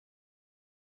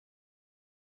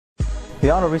The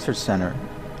Auto Research Center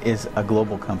is a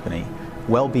global company,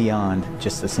 well beyond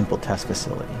just a simple test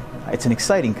facility. It's an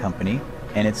exciting company,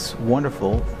 and it's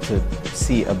wonderful to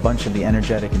see a bunch of the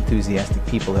energetic, enthusiastic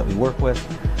people that we work with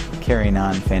carrying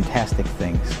on fantastic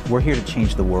things. We're here to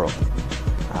change the world.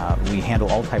 We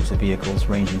handle all types of vehicles,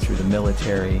 ranging through the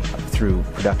military, through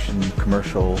production,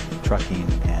 commercial, trucking,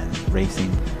 and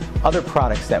racing. Other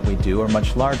products that we do are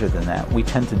much larger than that. We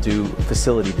tend to do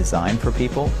facility design for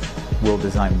people. We'll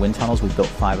design wind tunnels. We've built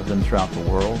 5 of them throughout the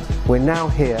world. We're now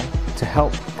here to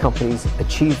help companies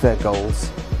achieve their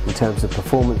goals in terms of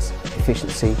performance,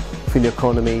 efficiency, fuel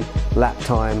economy, lap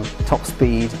time, top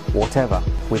speed, whatever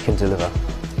we can deliver.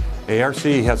 ARC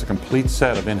has a complete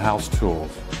set of in-house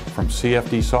tools, from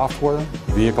CFD software,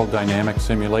 vehicle dynamic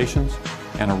simulations,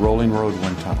 and a rolling road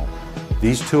wind tunnel.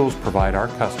 These tools provide our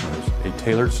customers a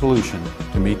tailored solution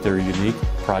to meet their unique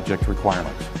project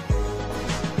requirements.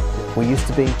 We're used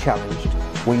to being challenged.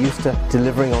 We're used to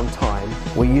delivering on time.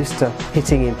 We're used to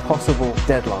hitting impossible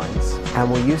deadlines.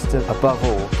 And we're used to, above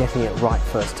all, getting it right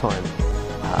first time.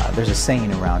 There's a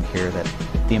saying around here that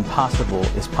the impossible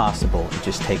is possible, it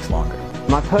just takes longer.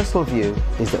 My personal view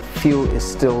is that fuel is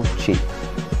still cheap.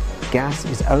 Gas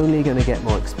is only going to get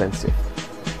more expensive.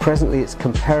 Presently it's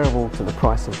comparable to the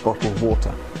price of bottled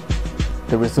water.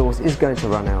 The resource is going to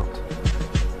run out,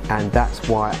 and that's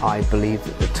why I believe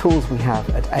that the tools we have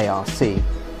at ARC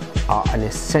are an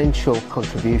essential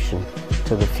contribution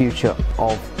to the future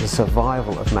of the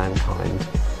survival of mankind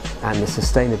and the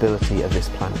sustainability of this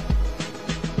planet.